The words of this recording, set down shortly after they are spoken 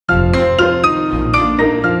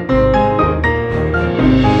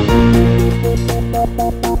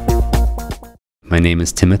My name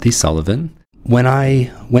is Timothy Sullivan. When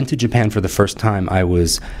I went to Japan for the first time, I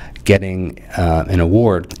was getting an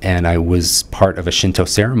award, and I was part of a Shinto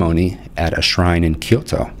ceremony at a shrine in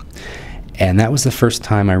Kyoto. And that was the first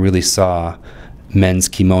time I really saw men's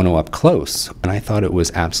kimono up close, and I thought it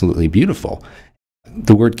was absolutely beautiful.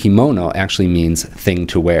 The word kimono actually means thing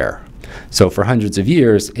to wear. So for hundreds of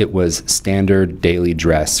years, it was standard daily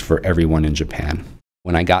dress for everyone in Japan.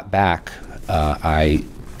 When I got back, I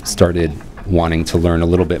started wanting to learn a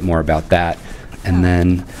little bit more about that, and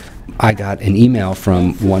then I got an email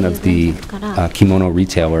from one of the kimono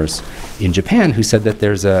retailers in Japan who said that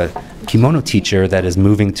there's a kimono teacher that is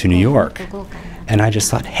moving to New York. And I just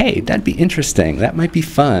thought, hey, that'd be interesting, that might be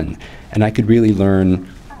fun, and I could really learn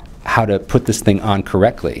how to put this thing on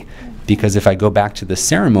correctly. Because if I go back to the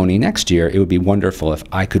ceremony next year, it would be wonderful if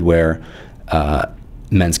I could wear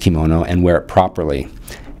men's kimono and wear it properly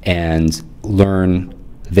and learn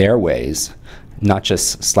their ways, not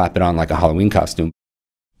just slap it on like a Halloween costume.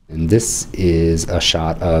 And this is a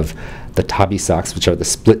shot of the tabi socks, which are the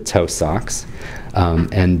split toe socks,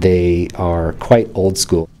 and they are quite old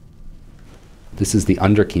school. This is the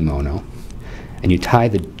under kimono, and you tie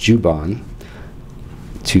the juban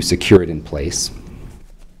to secure it in place.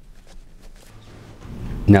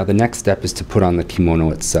 Now the next step is to put on the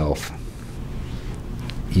kimono itself.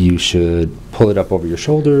 You should pull it up over your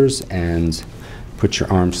shoulders and put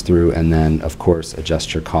your arms through, and then of course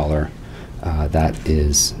adjust your collar. That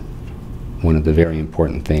is one of the very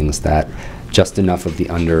important things, that just enough of the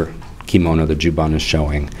under kimono, the juban, is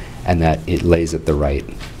showing, and that it lays at the right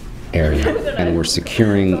area. And we're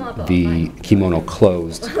securing the kimono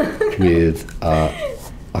closed with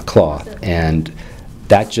a cloth, and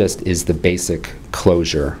that just is the basic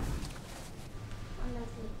closure.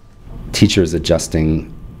 Teachers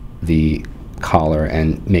adjusting the collar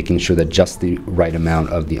and making sure that just the right amount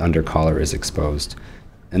of the under collar is exposed.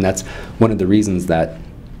 And that's one of the reasons that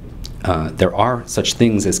there are such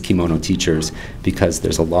things as kimono teachers, because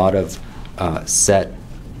there's a lot of set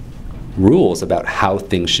rules about how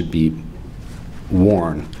things should be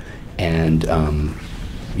worn, and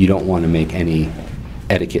you don't want to make any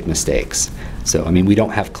etiquette mistakes. So, I mean, we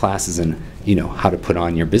don't have classes in, you know, how to put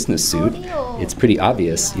on your business suit. It's pretty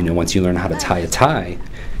obvious, you know, once you learn how to tie a tie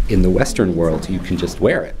in the Western world, you can just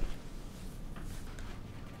wear it.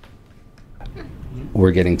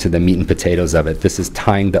 We're getting to the meat and potatoes of it. This is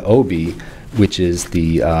tying the obi, which is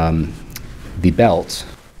the belt.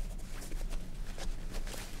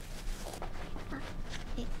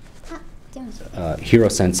 Hiro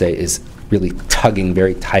Sensei is really tugging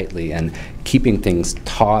very tightly, and keeping things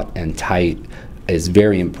taut and tight is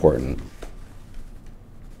very important.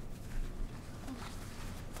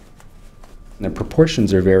 The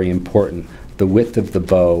proportions are very important. The width of the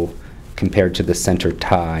bow compared to the center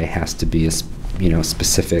tie has to be a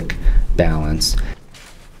specific balance.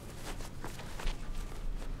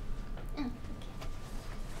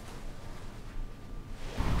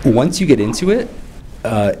 Once you get into it,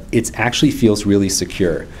 it actually feels really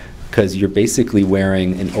secure, because you're basically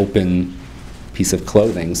wearing an open piece of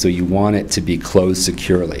clothing, so you want it to be closed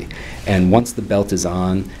securely. And once the belt is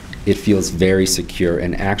on, it feels very secure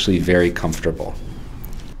and actually very comfortable.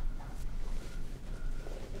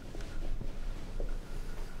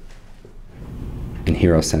 And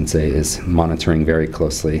Hiro Sensei is monitoring very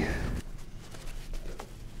closely.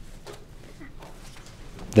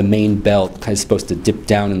 The main belt is supposed to dip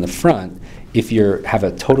down in the front. If you have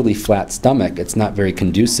a totally flat stomach, it's not very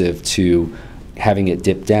conducive to having it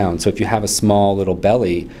dip down. So if you have a small little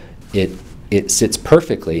belly, it sits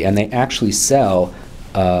perfectly, and they actually sell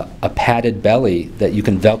a padded belly that you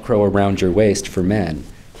can Velcro around your waist for men.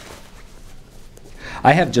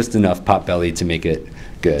 I have just enough pot belly to make it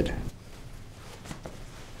good.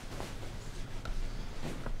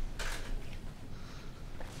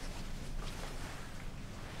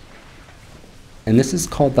 And this is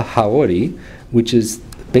called the haori, which is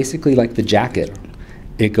basically like the jacket.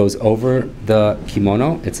 It goes over the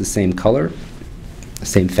kimono. It's the same color,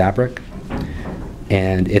 same fabric.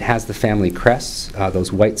 And it has the family crests.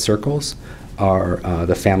 Those white circles are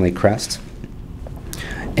the family crest.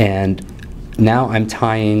 And now I'm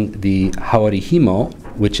tying the haori himo,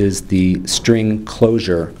 which is the string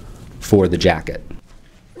closure for the jacket.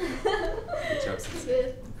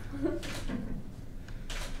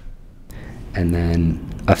 And then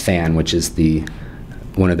a fan, which is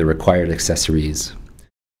one of the required accessories.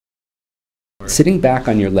 Sitting back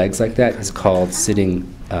on your legs like that is called sitting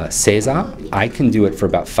seiza. I can do it for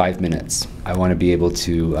about 5 minutes. I want to be able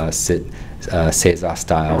to sit seiza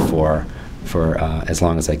style for as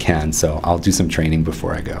long as I can, so I'll do some training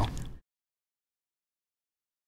before I go.